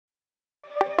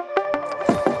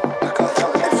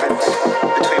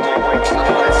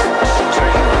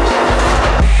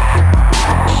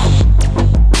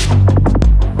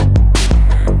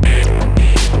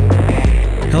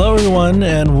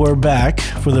everyone, and we're back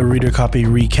for the Reader Copy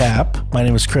Recap. My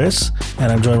name is Chris,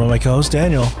 and I'm joined by my co-host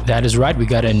Daniel. That is right. We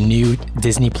got a new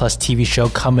Disney Plus TV show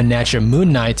coming at you,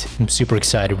 Moon Knight. I'm super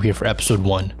excited. We're here for episode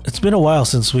 1. It's been a while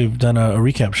since we've done a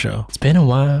recap show. It's been a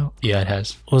while. Yeah, it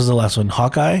has. What was the last one?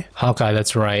 Hawkeye? Hawkeye,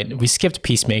 that's right. We skipped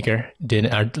Peacemaker.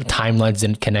 Our timelines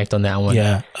didn't connect on that one.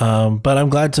 Yeah, but I'm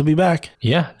glad to be back.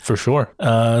 Yeah, for sure.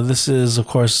 This is, of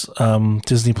course,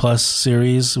 Disney Plus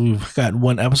series. We've got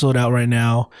one episode out right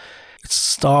now. It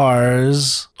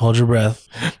stars, hold your breath,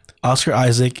 Oscar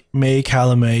Isaac, May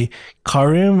Calumet,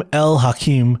 Karim El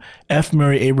Hakim, F.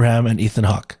 Murray Abraham, and Ethan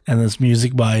Hawke. And it's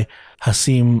music by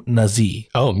Hasim Nazi.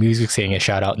 Oh, music's getting a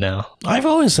shout out now. I've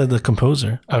always said the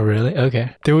composer. Oh, really?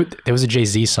 Okay. There was a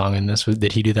Jay-Z song in this.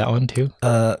 Did he do that one too?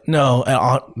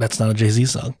 No, that's not a Jay-Z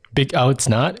song. Oh, it's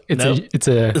not? It's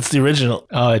the original.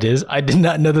 Oh, it is? I did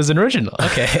not know there's an original.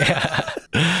 Okay.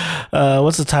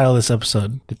 What's the title of this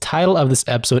episode? The title of this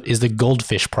episode is The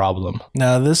Goldfish Problem.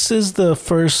 Now, this is the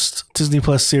first Disney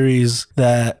Plus series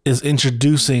that is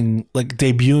introducing,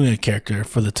 debuting a character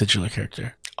for the titular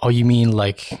character. Oh, you mean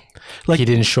like he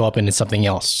didn't show up and it's something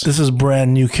else? This is a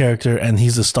brand new character and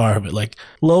he's the star of it. Like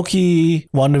Loki,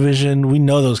 WandaVision, we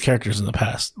know those characters in the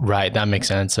past. Right, that makes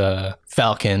sense.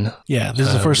 Falcon. Yeah, this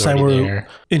is the first time we're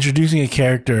introducing a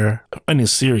character in a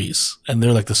series and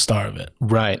they're like the star of it.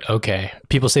 Right, okay.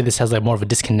 People say this has more of a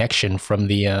disconnection from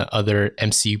the other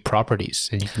MCU properties,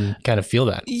 and you can kind of feel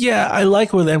that. Yeah, I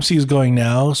like where the MCU is going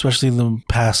now, especially in the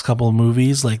past couple of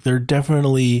movies. Like they're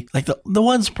definitely, like the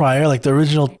ones prior, like the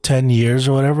original 10 years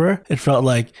or whatever, it felt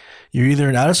like you're either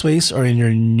in outer space or you're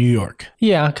in New York.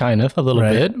 Yeah, kind of, a little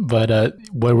bit. But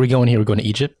where are we going here? We're going to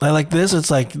Egypt? I like this.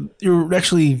 It's like you're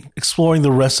actually exploring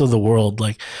the rest of the world.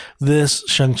 Like this,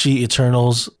 Shang-Chi,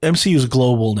 Eternals. MCU is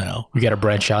global now. We got to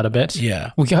branch out a bit.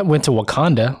 Yeah. Went to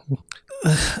Wakanda.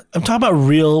 I'm talking about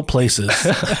real places.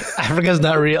 Africa's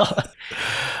not real.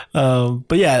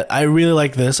 But yeah, I really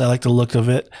like this. I like the look of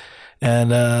it.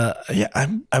 And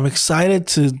I'm excited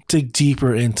to dig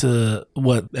deeper into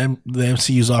what the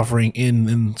MCU is offering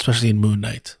especially in Moon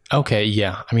Knight. Okay,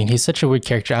 yeah. I mean, he's such a weird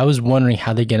character. I was wondering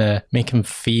how they're gonna make him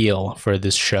feel for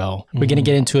this show. We're gonna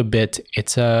get into a bit.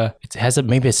 It has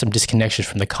maybe some disconnection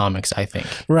from the comics, I think.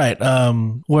 Right.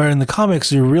 Where in the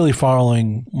comics you're really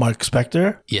following Marc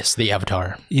Spector. Yes, the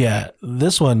Avatar. Yeah.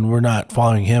 This one we're not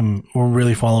following him. We're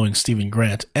really following Stephen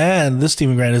Grant, and this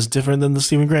Stephen Grant is different than the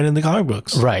Stephen Grant in the comic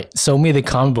books. Right. So me, the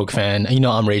comic book fan,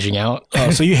 I'm raging out.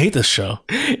 Oh, so you hate this show?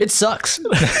 It sucks.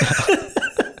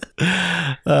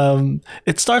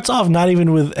 It starts off not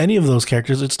even with any of those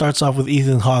characters. It starts off with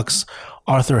Ethan Hawke's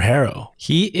Arthur Harrow.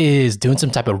 He is doing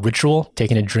some type of ritual,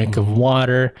 taking a drink of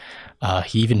water.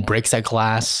 He even breaks that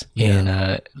glass in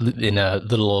a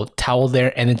little towel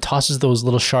there, and then tosses those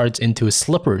little shards into his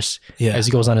slippers as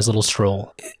he goes on his little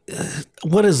stroll.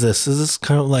 What is this? Is this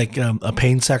kind of like a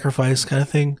pain sacrifice kind of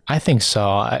thing? I think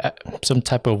so. Some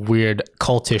type of weird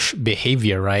cultish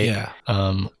behavior, right? Yeah.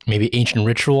 Maybe ancient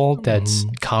ritual that's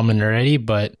common already,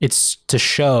 but it's to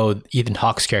show Ethan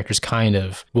Hawke's characters kind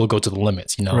of will go to the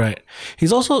limits, Right.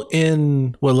 He's also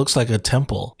in what looks like a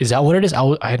temple. Is that what it is?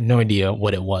 I had no idea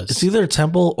what it was. It's either a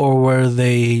temple or where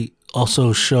they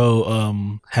also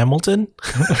show Hamilton.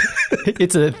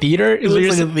 It's a theater? It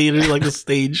looks like a theater, like a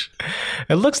stage.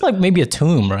 It looks like maybe a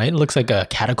tomb, right? It looks like a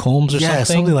catacombs or something. Yeah,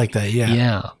 something like that, yeah.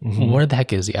 Yeah. Where the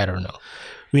heck is he? I don't know.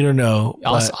 We don't know.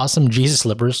 Awesome Jesus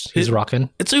slippers he's rocking.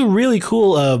 It's a really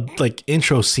cool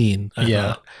intro scene.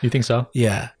 Yeah. You think so?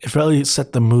 Yeah. It really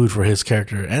set the mood for his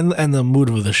character and the mood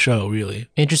of the show, really.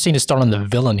 Interesting to start on the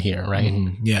villain here, right?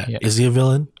 Yeah. Is he a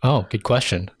villain? Oh, good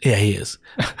question. Yeah, he is.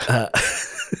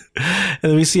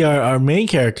 And then we see our main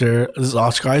character, this is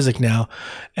Oscar Isaac now,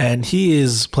 and he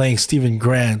is playing Stephen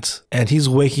Grant, and he's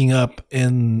waking up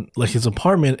in his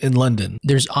apartment in London.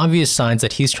 There's obvious signs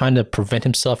that he's trying to prevent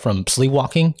himself from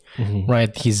sleepwalking,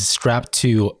 right? He's strapped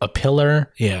to a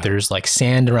pillar. Yeah. There's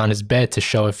sand around his bed to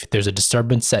show if there's a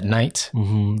disturbance at night.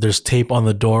 There's tape on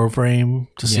the door frame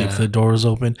to see if the door is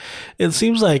open. It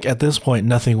seems like at this point,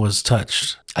 nothing was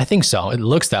touched. I think so. It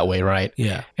looks that way, right?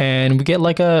 Yeah. And we get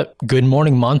a good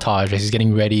morning montage as he's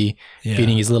getting ready,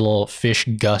 feeding his little fish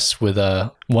Gus with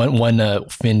one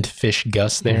finned fish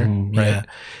Gus there. Right? Yeah.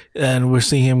 And we're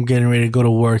seeing him getting ready to go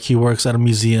to work. He works at a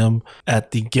museum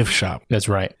at the gift shop. That's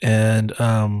right. And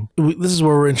this is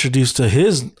where we're introduced to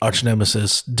his arch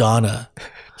nemesis, Donna.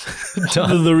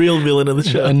 The real villain of the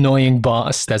show. Annoying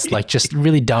boss that's just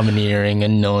really domineering,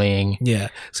 annoying. Yeah.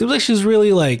 Seems like she's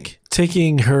really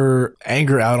taking her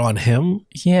anger out on him.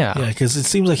 Yeah. Yeah, because it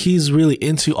seems like he's really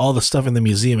into all the stuff in the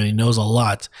museum and he knows a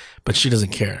lot, but she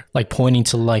doesn't care. Like pointing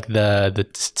to like the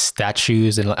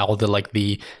statues and all the like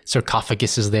the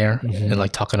sarcophaguses there, and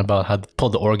like talking about how to pull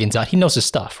the organs out. He knows his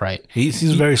stuff, right? He's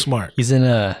very smart. He's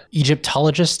an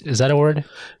Egyptologist. Is that a word?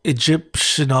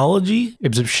 Egyptianology?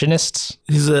 Egyptianists?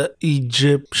 He's a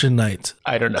Egyptianite.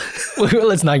 I don't know.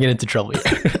 Let's not get into trouble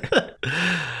here.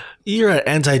 You're an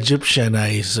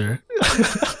anti-Egyptianizer.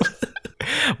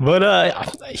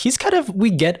 But he's kind of,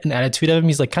 we get an attitude of him.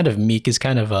 He's like kind of meek. He's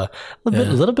kind of a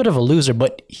little bit of a loser,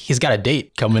 but he's got a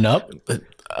date coming up.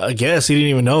 I guess he didn't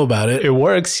even know about it. It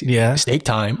works. Yeah. Steak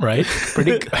time, right?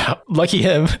 Pretty lucky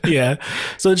him. Yeah.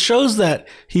 So it shows that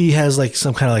he has like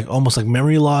some kind of like almost like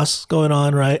memory loss going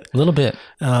on, right? A little bit.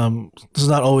 It's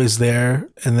not always there.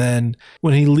 And then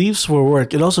when he leaves for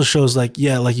work, it also shows like,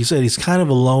 yeah, like you said, he's kind of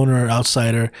a loner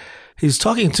outsider. He's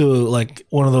talking to like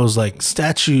one of those like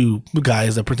statue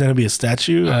guys that pretend to be a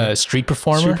statue. Street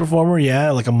performer? Street performer,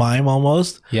 yeah. Like a mime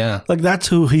almost. Yeah. Like that's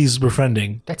who he's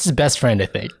befriending. That's his best friend, I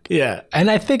think. Yeah. And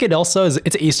I think it also is,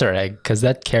 it's an Easter egg because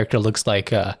that character looks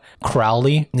like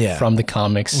Crowley from the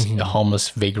comics, a homeless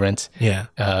vagrant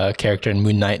character in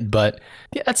Moon Knight. But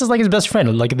yeah, that's just like his best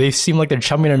friend. Like they seem like they're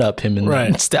chumming it up, him and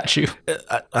the statue.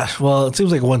 Well, it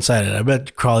seems like one-sided. I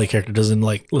bet Crowley character doesn't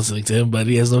like listening to him, but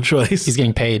he has no choice. He's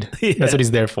getting paid. That's what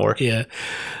he's there for. Yeah.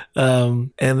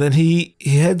 And then he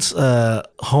heads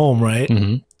home, right?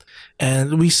 Mm-hmm.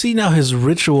 And we see now his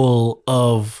ritual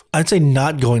of, I'd say,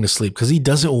 not going to sleep because he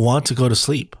doesn't want to go to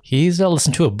sleep. He's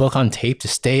listened to a book on tape to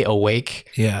stay awake.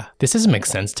 Yeah. This doesn't make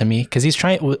sense to me because is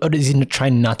he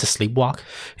trying not to sleepwalk?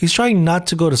 He's trying not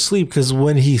to go to sleep because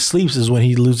when he sleeps is when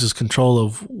he loses control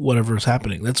of whatever is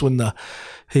happening. That's when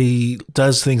he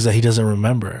does things that he doesn't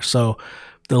remember. So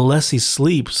the less he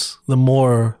sleeps, the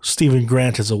more Stephen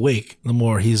Grant is awake, the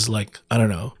more he's like, I don't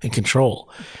know, in control.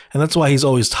 And that's why he's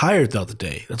always tired throughout the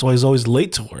day. That's why he's always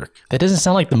late to work. That doesn't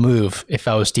sound like the move if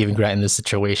I was Stephen Grant in this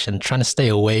situation. Trying to stay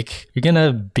awake. You're going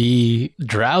to be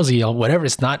drowsy or whatever.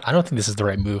 It's not, I don't think this is the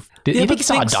right move. Do you think he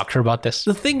saw a doctor about this?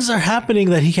 The things are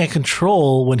happening that he can't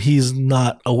control when he's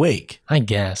not awake. I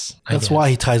guess. That's why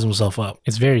he ties himself up.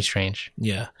 It's very strange.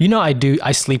 Yeah. You know, I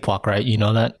sleepwalk, right? You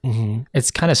know that? Mm-hmm.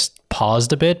 It's kind of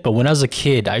paused a bit, but when I was a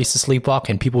kid, I used to sleepwalk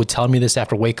and people would tell me this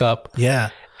after wake up. Yeah.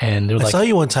 And they're I saw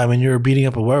you one time and you were beating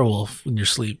up a werewolf in your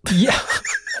sleep. Yeah.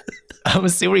 I'm a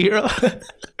superhero.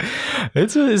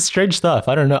 It's strange stuff.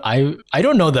 I don't know. I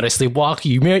don't know that I sleepwalk.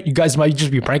 You guys might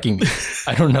just be pranking me.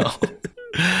 I don't know.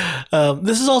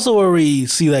 This is also where we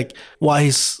see like why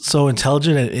he's so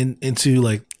intelligent and into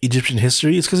like Egyptian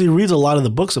history. It's because he reads a lot of the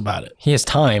books about it. He has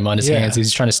time on his hands.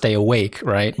 He's trying to stay awake,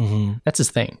 right? Mm-hmm. That's his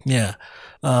thing. Yeah.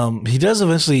 He does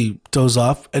eventually doze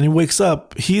off and he wakes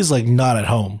up. He's like not at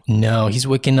home. No, he's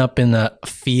waking up in the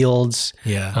fields.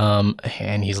 Yeah.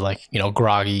 And he's like,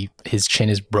 groggy. His chin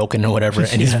is broken or whatever.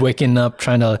 And he's waking up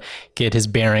trying to get his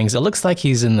bearings. It looks like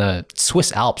he's in the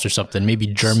Swiss Alps or something, maybe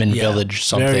German village,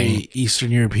 something. Very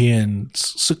Eastern European,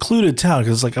 secluded town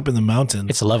because it's like up in the mountains.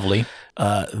 It's lovely.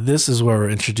 This is where we're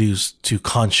introduced to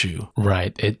Khonshu.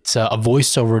 Right. It's a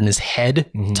voiceover in his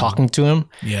head talking to him.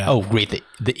 Yeah. Oh, great.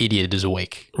 The idiot is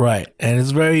awake. Right. And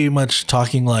it's very much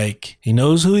talking like he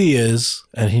knows who he is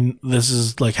and this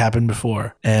is like happened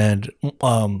before. And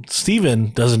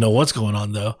Steven doesn't know what's going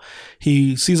on though.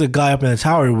 He sees a guy up in the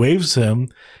tower, he waves to him.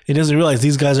 He doesn't realize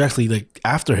these guys are actually like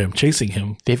after him, chasing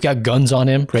him. They've got guns on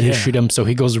him, ready to shoot him. So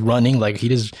he goes running like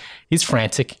he's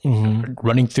frantic,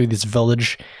 running through this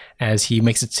village as he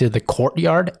makes it to the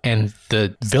courtyard, and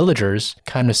the villagers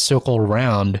kind of circle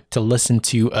around to listen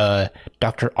to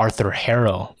Dr. Arthur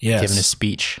Harrow giving a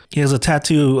speech. He has a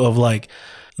tattoo of like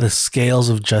the scales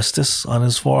of justice on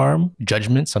his forearm.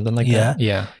 Judgment, something like that.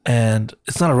 Yeah. And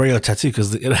it's not a regular tattoo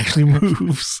because it actually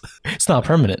moves. It's not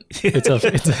permanent.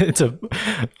 It's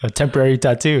a temporary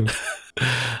tattoo.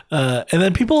 And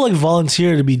then people like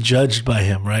volunteer to be judged by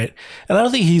him, right? And I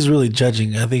don't think he's really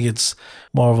judging. I think it's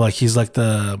more of like he's like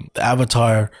the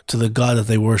avatar to the god that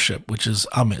they worship, which is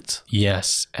Ammit.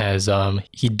 Yes, as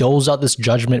he doles out this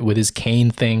judgment with his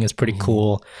cane thing. Is pretty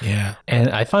cool. Yeah. And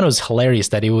I found it was hilarious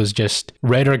that it was just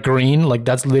red or green. Like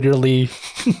that's literally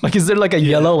like, is there like a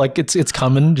yellow? Like it's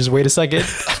coming. Just wait a second.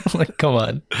 Like, come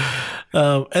on.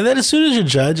 And then as soon as you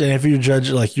judge, and if you judge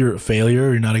like you're a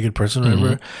failure, you're not a good person,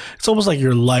 whatever, it's almost like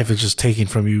your life is just taken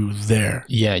from you there.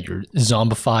 Yeah, you're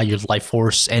zombified, your life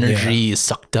force energy is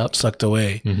sucked away.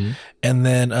 And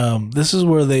then this is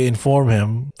where they inform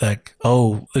him that,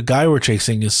 oh, the guy we're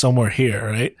chasing is somewhere here,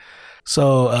 right?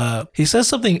 So he says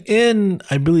something in,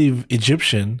 I believe,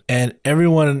 Egyptian, and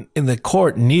everyone in the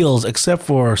court kneels except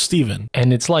for Stephen.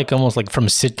 And it's like almost like from a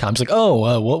sitcom. It's like,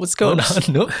 what was going on?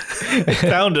 Nope.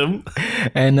 Found him.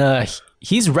 And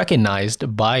he's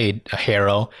recognized by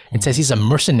Harrow and says he's a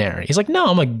mercenary. He's like, no,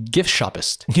 I'm a gift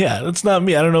shopist. Yeah, that's not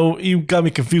me. I don't know. You got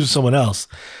me confused with someone else.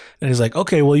 And he's like,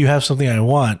 okay, well, you have something I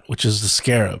want, which is the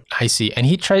scarab. I see. And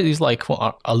he's like,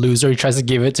 well, a loser. He tries to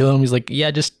give it to him. He's like, yeah,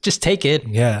 just take it.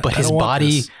 Yeah. But his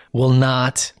body will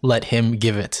not let him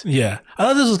give it. Yeah. I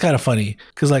thought this was kind of funny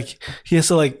because like he has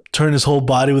to like turn his whole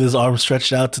body with his arm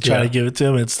stretched out to try to give it to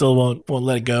him and it still won't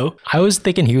let it go. I was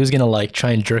thinking he was going to like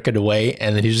try and jerk it away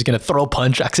and then he was just going to throw a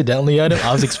punch accidentally at him.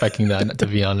 I was expecting that, to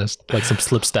be honest. Like some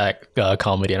slip stack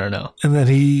comedy. I don't know. And then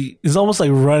he is almost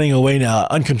like running away now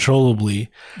uncontrollably.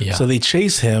 Yeah. So they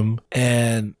chase him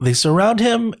and they surround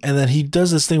him. And then he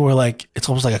does this thing where like it's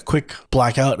almost like a quick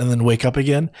blackout and then wake up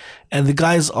again. And the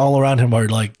guys all around him are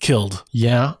like killed.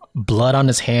 Yeah. Blood on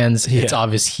his hands. Yeah. It's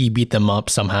obvious he beat them up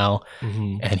somehow.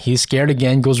 Mm-hmm. And he's scared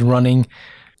again, goes running,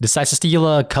 decides to steal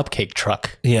a cupcake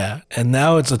truck. Yeah. And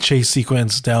now it's a chase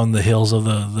sequence down the hills of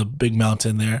the big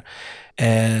mountain there.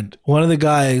 And one of the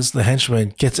guys, the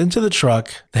henchman, gets into the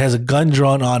truck, has a gun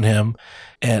drawn on him.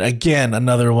 And again,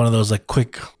 another one of those like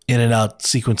quick in and out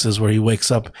sequences where he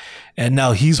wakes up and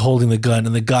now he's holding the gun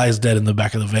and the guy's dead in the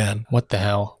back of the van. What the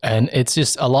hell? And it's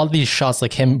just a lot of these shots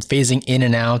like him phasing in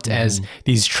and out as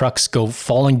these trucks go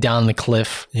falling down the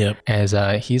cliff. Yep. As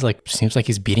he's like, seems like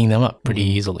he's beating them up pretty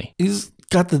easily. He's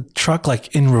got the truck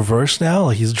like in reverse now.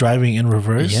 Like he's driving in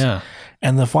reverse. Yeah.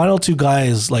 And the final two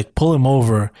guys like pull him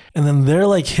over and then they're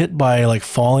like hit by like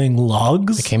falling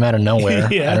logs. It came out of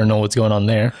nowhere. Yeah. I don't know what's going on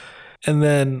there. And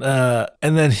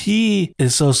then he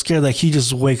is so scared like he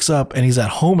just wakes up and he's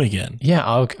at home again.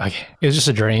 Yeah, it was just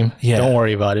a dream. Yeah, don't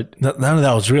worry about it. None of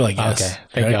that was real, I guess. Okay,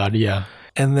 thank God. Yeah.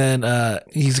 And then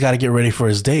he's got to get ready for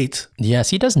his date. Yes,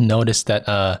 he does notice that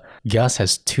Gus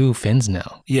has 2 fins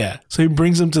now. Yeah, so he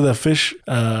brings him to the fish,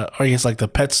 or I guess like the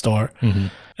pet store. Mm-hmm.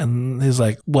 And he's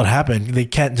like, what happened? They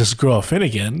can't just grow a fin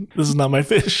again. This is not my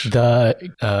fish.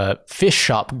 The fish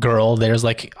shop girl there's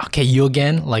like, okay, you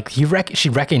again? Like she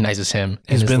recognizes him.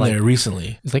 He's been there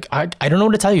recently. He's like, I don't know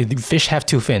what to tell you. The fish have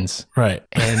 2 fins. Right.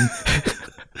 And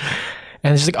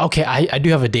and she's like, okay, I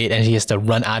do have a date. And he has to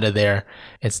run out of there.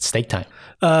 It's steak time.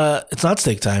 It's not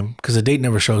steak time because the date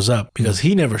never shows up because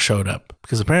he never showed up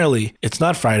because apparently it's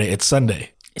not Friday, it's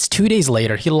Sunday. It's 2 days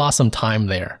later. He lost some time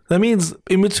there. That means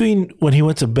in between when he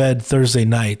went to bed Thursday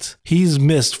night, he's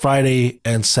missed Friday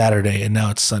and Saturday, and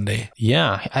now it's Sunday.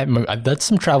 Yeah, that's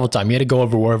some travel time. He had to go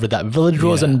over wherever that village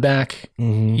was and back.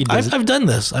 Mm-hmm. I've done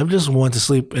this. I've just went to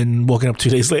sleep and woken up 2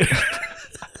 days later.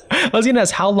 I was going to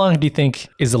ask, how long do you think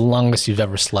is the longest you've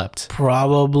ever slept?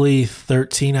 Probably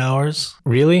 13 hours.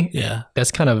 Really? Yeah. That's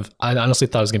kind of, I honestly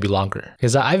thought it was going to be longer.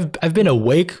 Because I've been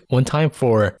awake one time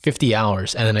for 50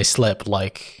 hours and then I slept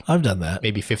like... I've done that.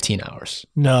 Maybe 15 hours.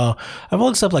 No, I've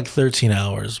only slept like 13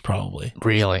 hours probably.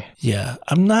 Really? Yeah.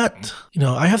 I'm not,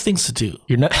 I have things to do.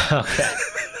 You're not... Okay.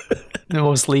 The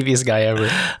most sleepiest guy ever.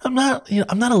 I'm not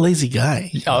a lazy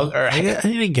guy. Oh, all right. I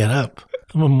need to get up.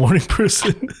 I'm a morning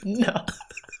person. No.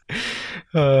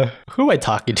 Who am I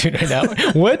talking to right now?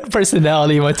 What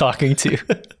personality am I talking to?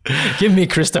 Give me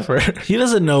Christopher. He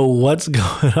doesn't know what's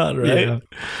going on, right? Yeah.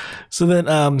 So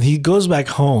then he goes back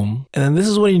home, and then this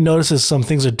is when he notices some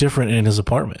things are different in his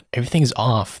apartment. Everything's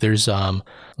off. There's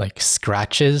like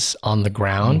scratches on the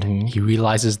ground. Mm-hmm. He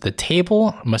realizes the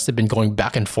table must have been going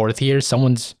back and forth here.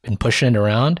 Someone's been pushing it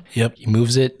around. Yep. He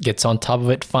moves it, gets on top of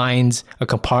it, finds a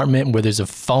compartment where there's a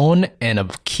phone and a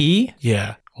key.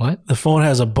 Yeah. What? The phone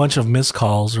has a bunch of missed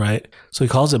calls, right? So he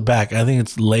calls it back. I think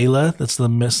it's Layla that's the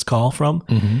missed call from.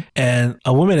 Mm-hmm. And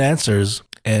a woman answers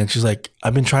and she's like,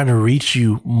 I've been trying to reach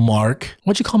you, Marc.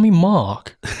 What'd you call me,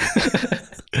 Marc?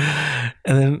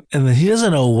 And then he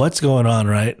doesn't know what's going on,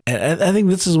 right? And I think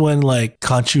this is when like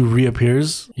Khonshu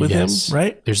reappears with him,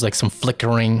 right? There's like some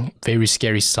flickering, very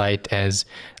scary sight as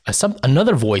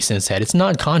another voice in his head. It's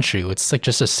not Khonshu. It's like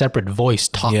just a separate voice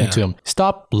talking to him.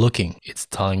 Stop looking. It's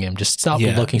telling him, just stop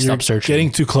looking, stop searching.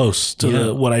 Getting too close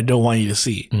to what I don't want you to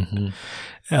see.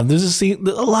 Mm-hmm. There's a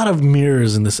lot of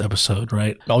mirrors in this episode,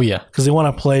 right? Oh, yeah. Because they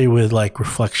want to play with like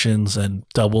reflections and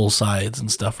double sides and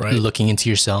stuff, right? Looking into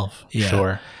yourself. Yeah.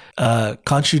 Sure.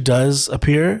 Khonshu does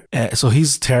appear. So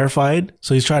he's terrified.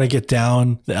 So he's trying to get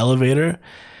down the elevator.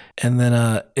 And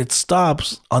then it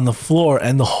stops on the floor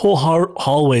and the whole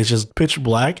hallway is just pitch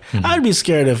black. Mm-hmm. I'd be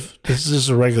scared if this is just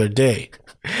a regular day.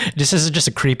 This is just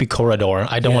a creepy corridor.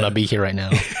 I don't want to be here right now.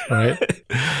 Right?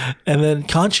 And then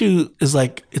Khonshu is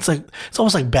like, it's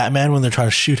almost like Batman when they're trying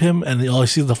to shoot him and they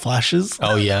always see the flashes.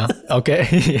 Oh, yeah. Okay.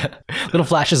 Yeah. Little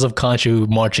flashes of Khonshu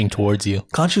marching towards you.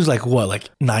 Khonshu's like what, like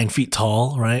 9 feet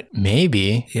tall, right?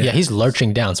 Maybe. Yeah, he's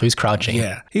lurching down, so he's crouching.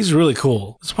 Yeah, he's really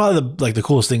cool. It's probably the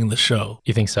coolest thing in the show.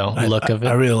 You think so? Look of it?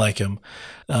 I really like him.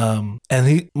 And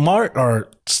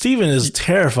Steven is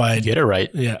terrified. Get it right.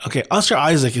 Yeah. Okay. Oscar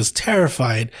Isaac is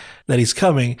terrified that he's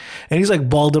coming, and he's like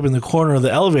balled up in the corner of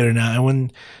the elevator now. And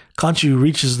when Khonshu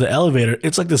reaches the elevator,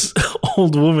 it's like this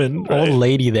old woman, right? Old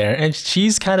lady there, and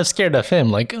she's kind of scared of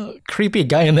him, like creepy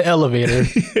guy in the elevator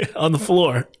on the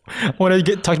floor. I want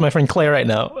to talk to my friend Clay right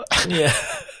now. Yeah.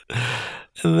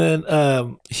 And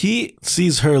then he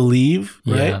sees her leave,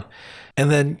 right? Yeah.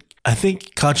 And then I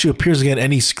think Khonshu appears again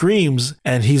and he screams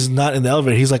and he's not in the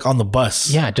elevator. He's like on the bus.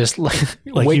 Yeah, just like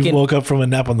he woke up from a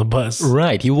nap on the bus.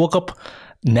 Right. He woke up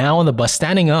now on the bus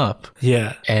standing up.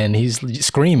 Yeah. And he's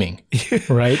screaming.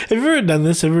 Right. Have you ever done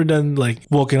this? Have you ever done like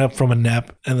woken up from a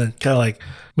nap and then kind of like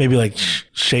maybe like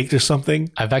shaked or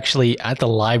something? I've actually at the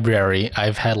library,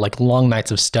 I've had like long nights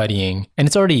of studying and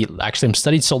it's already I'm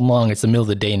studied so long. It's the middle of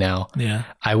the day now. Yeah.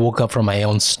 I woke up from my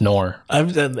own snore. I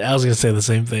was going to say the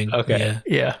same thing. Okay.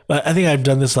 Yeah. But I think I've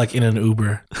done this like in an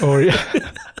Uber. Oh yeah.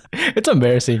 It's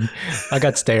embarrassing. I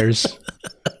got stairs.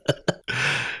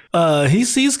 He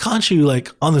sees Khonshu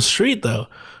like on the street though.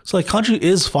 So like Khonshu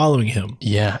is following him.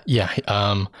 Yeah.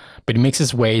 But he makes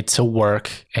his way to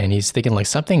work and he's thinking like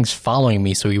something's following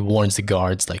me. So he warns the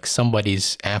guards like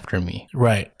somebody's after me.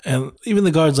 Right. And even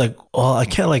the guards like, well, I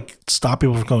can't like stop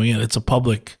people from going in. It's a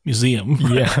public museum.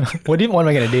 Yeah. What am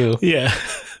I going to do? Yeah.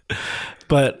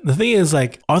 But the thing is,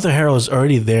 like, Arthur Harrow is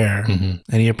already there, and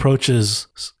he approaches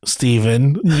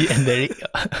Steven. Yeah, and there you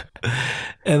go.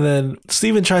 And then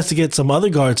Steven tries to get some other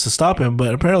guards to stop him,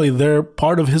 but apparently they're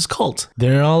part of his cult.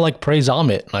 They're all like praise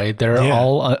Ammit, right? They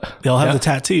all have the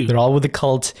tattoo. They're all with the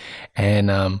cult,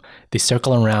 and they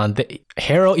circle around.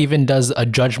 Harrow even does a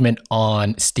judgment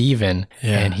on Steven,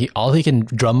 and all he can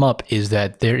drum up is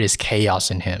that there is chaos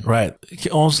in him. Right. He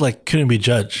almost like couldn't be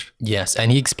judged. Yes,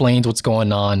 and he explains what's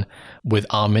going on with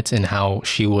Ammit and how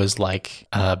she was like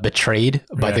betrayed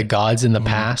by the gods in the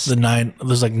past.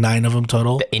 There's like 9 of them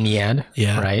total. The Ennead,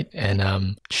 right? And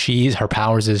her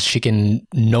powers is she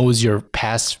knows your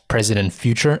past, present, and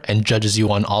future and judges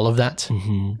you on all of that.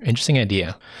 Interesting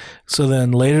idea. So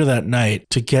then later that night,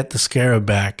 to get the scarab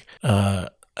back,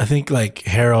 I think like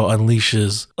Harrow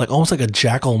unleashes like almost like a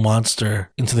jackal monster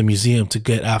into the museum to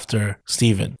get after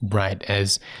Steven. Right.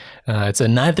 As it's a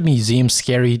night at the museum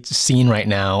scary scene right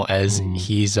now as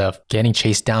he's getting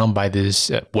chased down by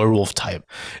this werewolf type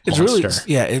monster.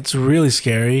 It's really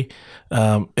scary.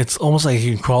 It's almost like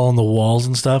he can crawl on the walls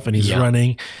and stuff, and he's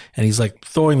running and he's like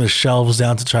throwing the shelves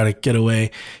down to try to get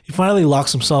away. He finally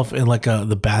locks himself in like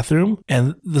the bathroom,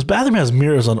 and this bathroom has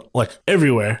mirrors on like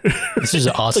everywhere. This is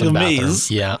an awesome like bathroom.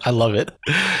 Maze. Yeah, I love it.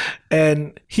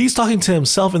 And he's talking to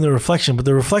himself in the reflection, but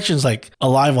the reflection's like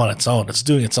alive on its own. It's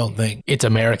doing its own thing. It's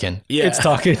American. Yeah. It's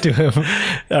talking to him.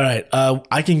 All right.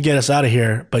 I can get us out of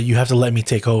here, but you have to let me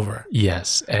take over.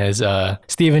 Yes. As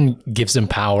Steven gives him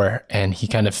power and he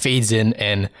kind of fades in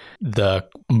and the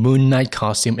Moon Knight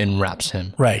costume enwraps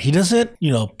him. Right. He doesn't,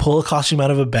 pull a costume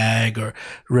out of a bag or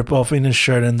rip open his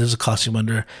shirt and there's a costume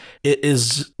under. It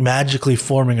is magically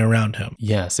forming around him.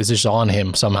 Yes. It's just on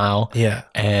him somehow. Yeah.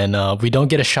 And we don't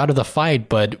get a shot of the fight,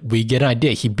 but we get an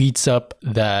idea. He beats up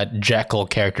that jackal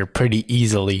character pretty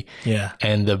easily. Yeah.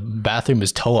 And the bathroom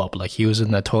is toe up. Like he was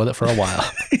in the toilet for a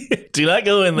while. Do not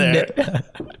go in there.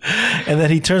 And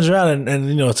then he turns around and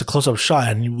it's a close-up shot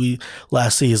and we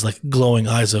last see his like glowing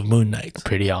eyes of Moon Knight.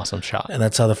 Pretty awesome shot. And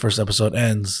that's how the first episode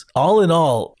ends. All in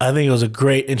all, I think it was a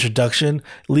great introduction.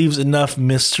 Leaves enough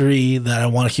mystery that I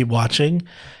want to keep watching.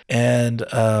 And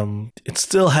it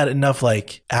still had enough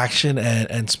like action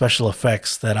and special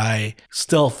effects that I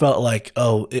still felt like,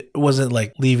 it wasn't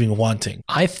like leaving wanting.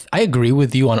 I agree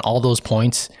with you on all those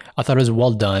points. I thought it was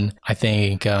well done. I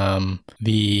think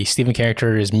the Steven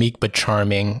character is meek but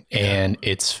charming, and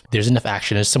there's enough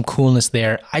action. There's some coolness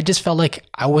there. I just felt like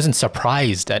I wasn't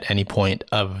surprised at any point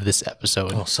of this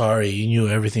episode. Oh, sorry. You knew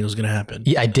everything was going to happen.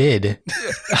 Yeah, I did.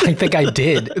 I think I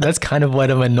did. That's kind of what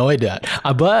I'm annoyed at.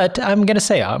 But I'm going to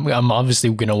say, I'm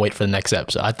obviously going to wait for the next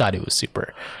episode. I thought it was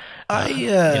super.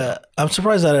 I'm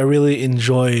surprised that I really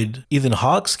enjoyed Ethan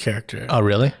Hawke's character. Oh,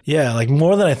 really? Yeah, like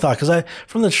more than I thought. Because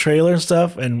from the trailer and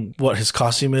stuff and what his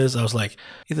costume is, I was like,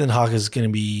 Ethan Hawke is going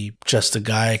to be just a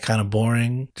guy, kind of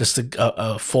boring, just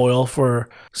a foil for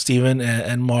Steven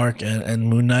and Marc and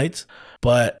Moon Knight.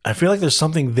 but I feel like there's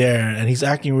something there, and he's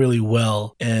acting really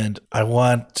well, and I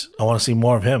want to see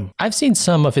more of him. I've seen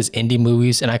some of his indie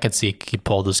movies, and I could see he could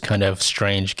pull this kind of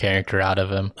strange character out of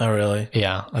him. Oh, really?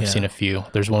 Yeah, I've seen a few.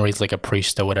 There's one where he's like a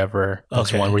priest or whatever.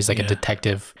 There's one where he's like a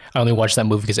detective. I only watched that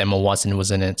movie because Emma Watson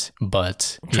was in it,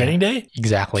 but... Training Day?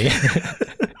 Exactly.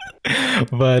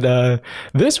 But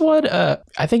this one,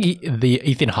 I think the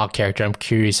Ethan Hawke character, I'm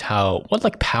curious what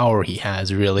like power he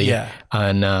has really,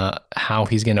 on how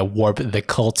he's gonna warp the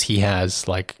cult he has.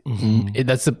 Like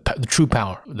that's the true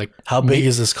power. Like how big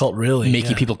is this cult really?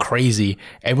 Making people crazy.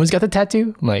 Everyone's got the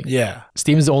tattaoo. Like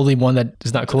Steven's the only one that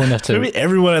is not cool enough to. Maybe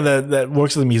everyone that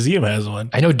works at the museum has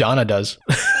one. I know Donna does.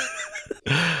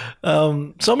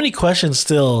 So many questions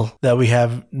still that we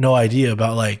have no idea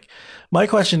about. Like, my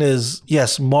question is,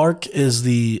 yes, Marc is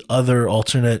the other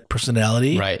alternate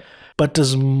personality. Right. But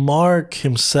does Marc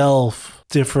himself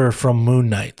differ from Moon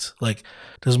Knight? Like,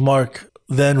 does Marc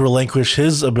then relinquish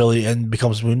his ability and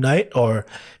becomes Moon Knight, or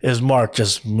is Marc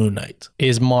just Moon Knight?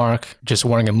 Is Marc just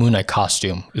wearing a Moon Knight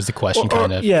costume is the question,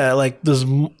 kind of. Yeah, like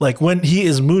when he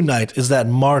is Moon Knight, is that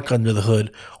Marc under the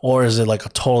hood, or is it like a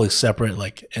totally separate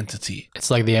like entity? It's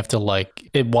like they have to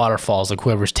it waterfalls, like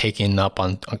whoever's taking up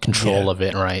on control of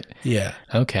it, right? Yeah.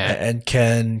 Okay. And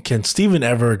can Steven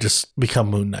ever just become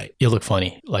Moon Knight? You look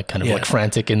funny, like kind of like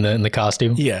frantic in the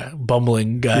costume. Yeah,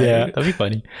 bumbling guy. Yeah, that'd be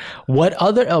funny. What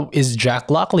other is Jack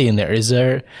Lockley in there? Is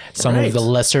there some of the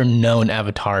lesser known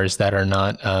avatars that are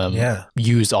not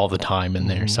used all the time in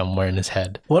there somewhere in his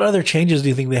head? What other changes do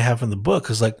you think they have in the book?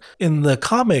 Because like in the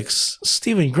comics,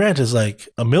 Stephen Grant is like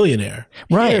a millionaire.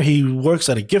 Right. Here he works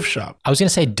at a gift shop. I was gonna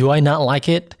say, do I not like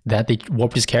it that they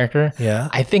warped his character? Yeah.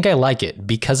 I think I like it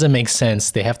because it makes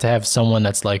sense. They have to have someone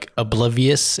that's like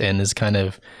oblivious and is kind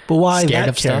of but why scared that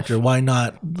of character? stuff. Why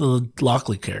not the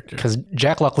Lockley character? Because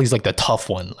Jack Lockley's like the tough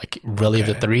one, like really of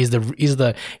the three.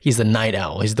 He's the night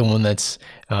owl. He's the one that's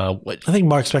I think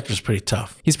Mark Spector's pretty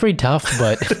tough. He's pretty tough,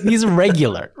 but he's a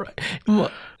regular.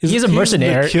 Right? He's a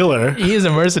mercenary. He's the killer. He is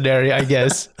a mercenary, I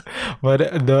guess.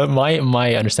 But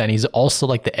my understanding, he's also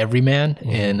like the everyman,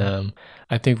 and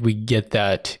I think we get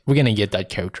that. We're gonna get that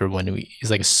character when he's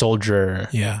like a soldier,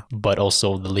 but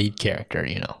also the lead character,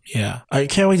 you know. Yeah, I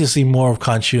can't wait to see more of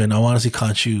Khonshu, and I want to see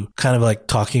Khonshu kind of like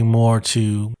talking more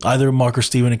to either Mark or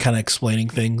Steven and kind of explaining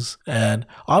things. And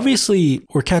obviously,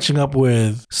 we're catching up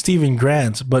with Stephen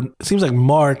Grant, but it seems like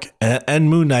Mark and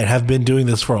Moon Knight have been doing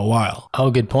this for a while. Oh,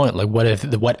 good point. Like,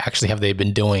 what actually have they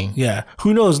been doing? Yeah,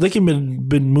 who knows? They can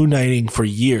been Moon Knighting for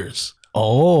years.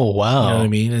 Oh, wow. You know what I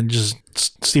mean? And just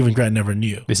Stephen Grant never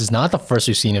knew. This is not the first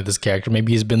we've seen of this character.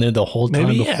 Maybe he's been there the whole time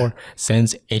before,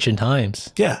 since ancient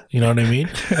times. Yeah, you know what I mean?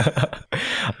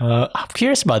 I'm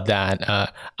curious about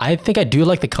that. I think I do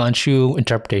like the Khonshu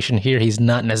interpretation here. He's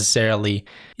not necessarily,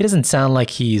 it doesn't sound like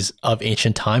he's of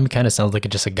ancient time. It kind of sounds like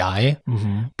just a guy.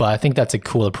 But I think that's a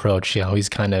cool approach. You know, he's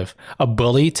kind of a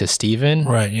bully to Steven.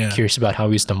 Right, yeah. Curious about how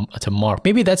he's to Mark.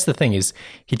 Maybe that's the thing, is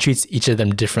he treats each of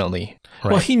them differently.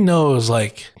 Right? Well, he knows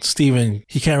like Steven,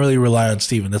 he can't really rely on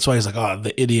Steven. That's why he's like, oh,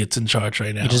 the idiot's in charge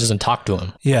right now. He just doesn't talk to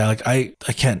him. Yeah, like I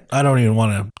don't even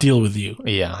want to deal with you.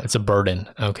 Yeah, it's a burden.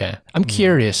 Okay. I'm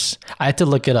curious. I had to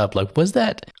look it up. Like, was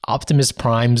that Optimus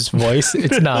Prime's voice?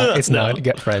 It's not. It's not.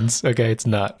 Get friends. Okay, it's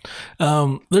not.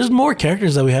 There's more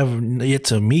characters that we have yet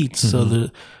to meet.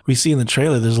 So we see in the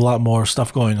trailer, there's a lot more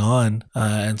stuff going on,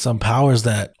 and some powers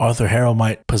that Arthur Harrow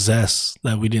might possess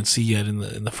that we didn't see yet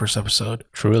in the first episode.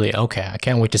 Truly. Okay. I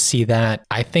can't wait to see that.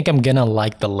 I think I'm gonna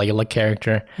like the Layla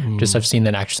character. Just I've seen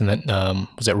that actress in that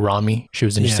was it Rami? She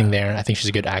was interesting there. I think she's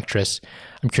a good actress.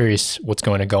 I'm curious what's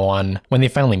going to go on when they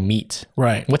finally meet.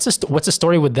 Right. What's the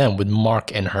story with them, with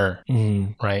Mark and her?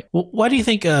 Right. Well, why do you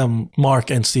think Mark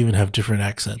and Steven have different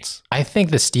accents? I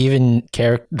think the Steven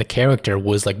the character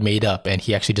was like made up, and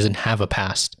he actually doesn't have a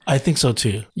past. I think so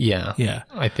too. Yeah. Yeah.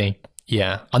 I think.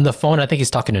 Yeah. On the phone, I think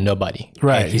he's talking to nobody.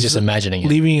 Right. He's just imagining it.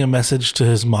 Leaving a message to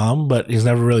his mom, but he's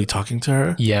never really talking to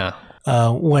her. Yeah.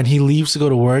 When he leaves to go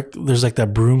to work, there's like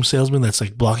that broom salesman that's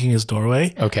like blocking his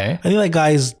doorway. Okay. I think that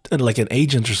guy's like an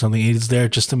agent or something. He's there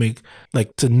just to make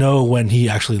to know when he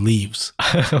actually leaves.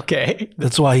 Okay.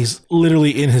 That's why he's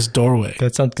literally in his doorway.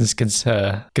 That sounds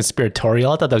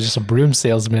conspiratorial. I thought that was just a broom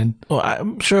salesman. Well,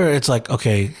 I'm sure it's like,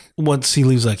 okay, once he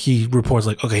leaves, like he reports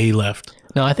like, okay, he left.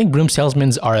 No, I think broom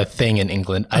salesmen are a thing in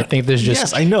England. I think there's just...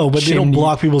 Yes, I know, but they don't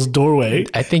block people's doorway.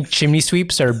 I think chimney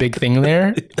sweeps are a big thing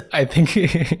there. I think...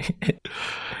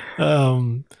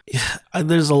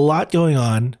 There's a lot going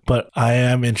on, but I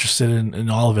am interested in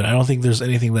all of it. I don't think there's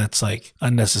anything that's like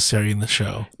unnecessary in the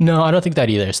show. No, I don't think that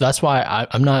either. So that's why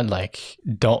I'm not like,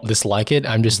 don't dislike it.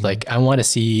 I'm just like, I want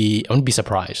to be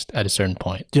surprised at a certain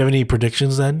point. Do you have any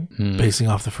predictions then, basing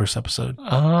off the first episode?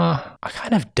 I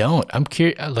kind of don't. I'm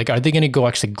curious. Like, are they going to go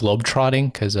actually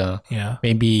globetrotting? Because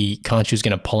maybe Khonshu's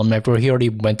going to pull him everywhere. He already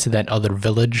went to that other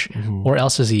village. Where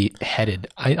else is he headed?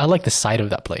 I like the sight of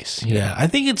that place. You know? I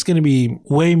think it's going to be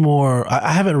way more.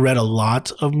 I haven't read a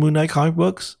lot of Moon Knight comic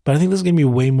books, but I think this is going to be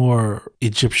way more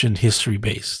Egyptian history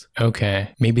based. Okay.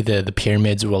 Maybe the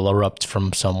pyramids will erupt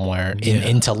from somewhere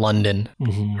into London,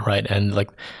 right? And like,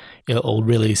 it'll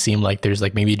really seem like there's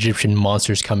like maybe Egyptian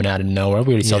monsters coming out of nowhere.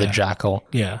 We already saw the jackal.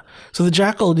 Yeah. So the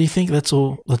jackal, do you think that's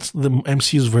the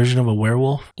MCU's version of a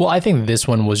werewolf? Well, I think this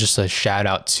one was just a shout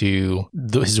out to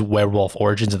his werewolf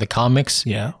origins in the comics.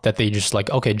 Yeah. That they just like,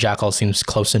 okay, jackal seems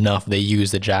close enough. They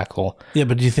use the jackal. Yeah,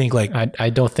 but do you think like I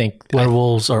don't think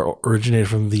werewolves are originated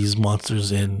from these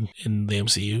monsters in the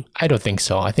MCU? I don't think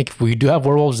so. I think if we do have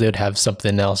werewolves, they'd have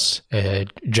something else.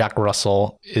 Jack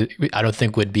Russell, I don't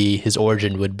think his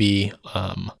origin would be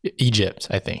Egypt,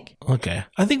 I think. Okay.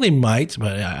 I think they might,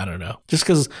 but I don't know. Just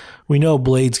because we know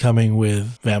Blade's coming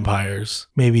with vampires,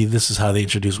 maybe this is how they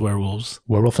introduce werewolves.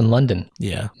 Werewolf in London.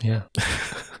 Yeah. Yeah.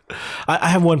 I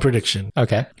have one prediction.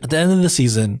 Okay. At the end of the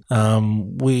season,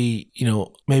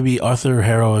 maybe Arthur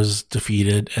Harrow is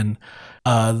defeated and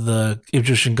the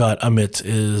Egyptian god Ammit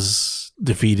is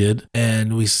defeated,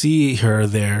 and we see her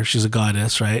there. She's a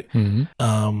goddess, right? And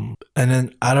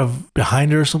then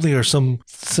behind her or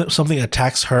something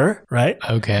attacks her, right?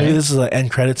 Okay. Maybe this is an end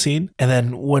credit scene, and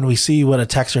then when we see what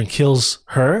attacks her and kills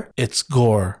her, it's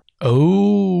Gore.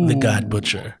 Oh, the God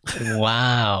Butcher.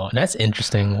 Wow, that's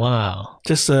interesting. Wow.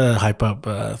 Just to hype up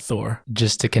Thor.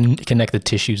 Just to connect the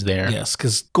tissues there. Yes,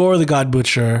 because Gore the God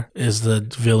Butcher is the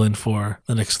villain for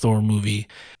the next Thor movie.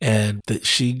 And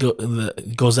she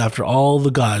goes after all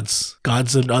the gods.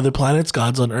 Gods on other planets,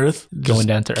 gods on Earth. Going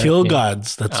down to Earth. Kill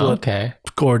gods. That's what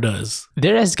Gore does.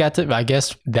 There has got to, I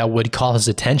guess, that would call his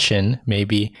attention,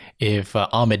 maybe, if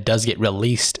Ammit does get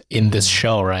released in this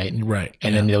show, right? Right.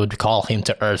 And then they would call him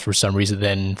to Earth for some reason.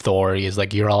 Then Thor is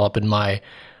like, you're all up in my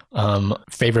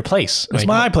favorite place. It's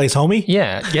my place, homie.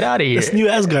 Yeah, get out of here. It's New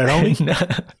Asgard, homie.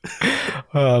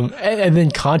 And then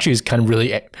Khonshu is kind of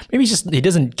really, maybe he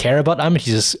doesn't care about Ammit.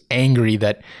 He's just angry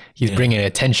that he's bringing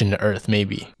attention to Earth.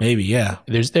 Maybe, yeah.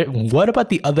 What about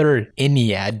the other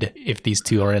Ennead? If these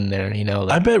two are in there,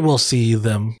 I bet we'll see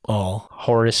them all.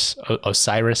 Horus,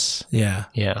 Osiris. Yeah.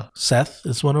 Seth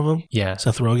is one of them. Yeah.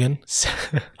 Seth Rogen.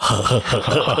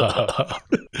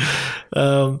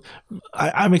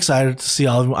 I'm excited to see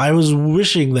all of them. I was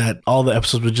wishing that all the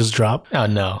episodes would just drop. Oh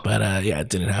no! But it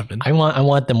didn't happen. I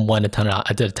want them one at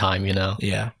a time.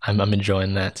 Yeah. I'm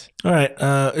enjoying that. All right.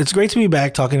 It's great to be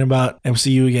back talking about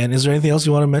MCU again. Is there anything else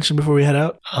you want to mention before we head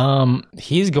out?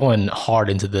 He's going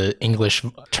hard into the English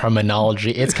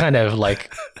terminology. It's kind of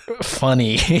like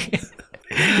funny.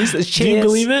 Do you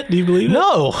believe it?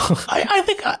 No. I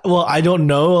think. I don't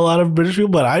know a lot of British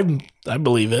people, but I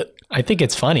believe it. I think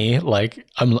it's funny. Like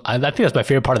I think that's my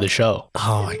favorite part of the show.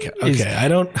 Oh my god. Okay. I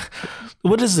don't.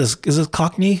 What is this? Is it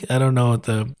Cockney? I don't know what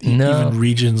the even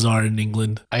regions are in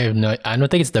England. I have no. I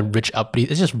don't think it's the rich upbeat.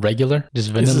 It's just regular,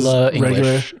 just vanilla English.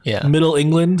 Regular, yeah, Middle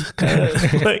England kind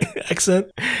of like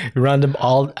accent. Around them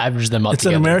all, average them out. It's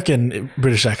together. An American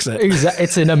British accent. Exactly.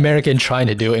 It's an American trying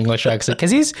to do English accent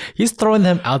because he's throwing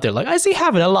them out there. Like, I see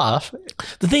having a laugh.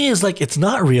 The thing is, like, it's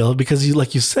not real because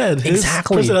like you said, his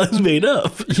personality is made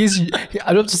up.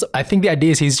 I think the idea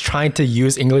is he's trying to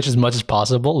use English as much as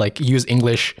possible, like use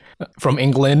English from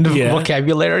England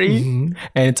vocabulary, and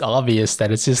it's obvious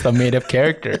that it's just a made-up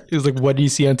character. It's like, what do you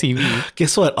see on TV?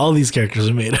 Guess what? All these characters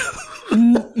are made up.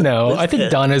 No, I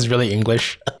think Donna is really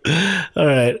English. All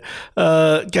right.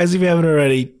 Guys, if you haven't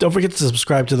already, don't forget to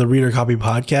subscribe to the Reader Copy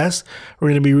Podcast. We're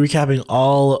going to be recapping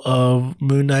all of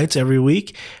Moon Knights every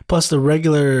week, plus the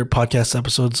regular podcast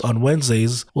episodes on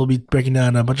Wednesdays. We'll be breaking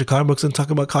down a bunch of comic books and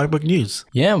talking about comic book news.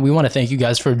 Yeah, we want to thank you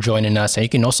guys for joining us. And you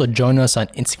can also join us on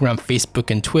Instagram,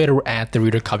 Facebook, and Twitter at the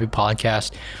Reader Copy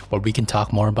Podcast, where we can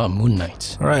talk more about Moon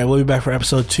Knight. All right. We'll be back for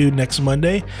episode 2 next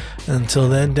Monday. Until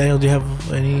then, Daniel, do you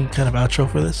have any kind of outro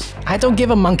for this? I don't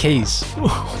give a monkeys.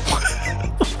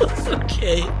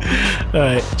 Okay. All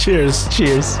right. Cheers.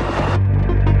 Cheers.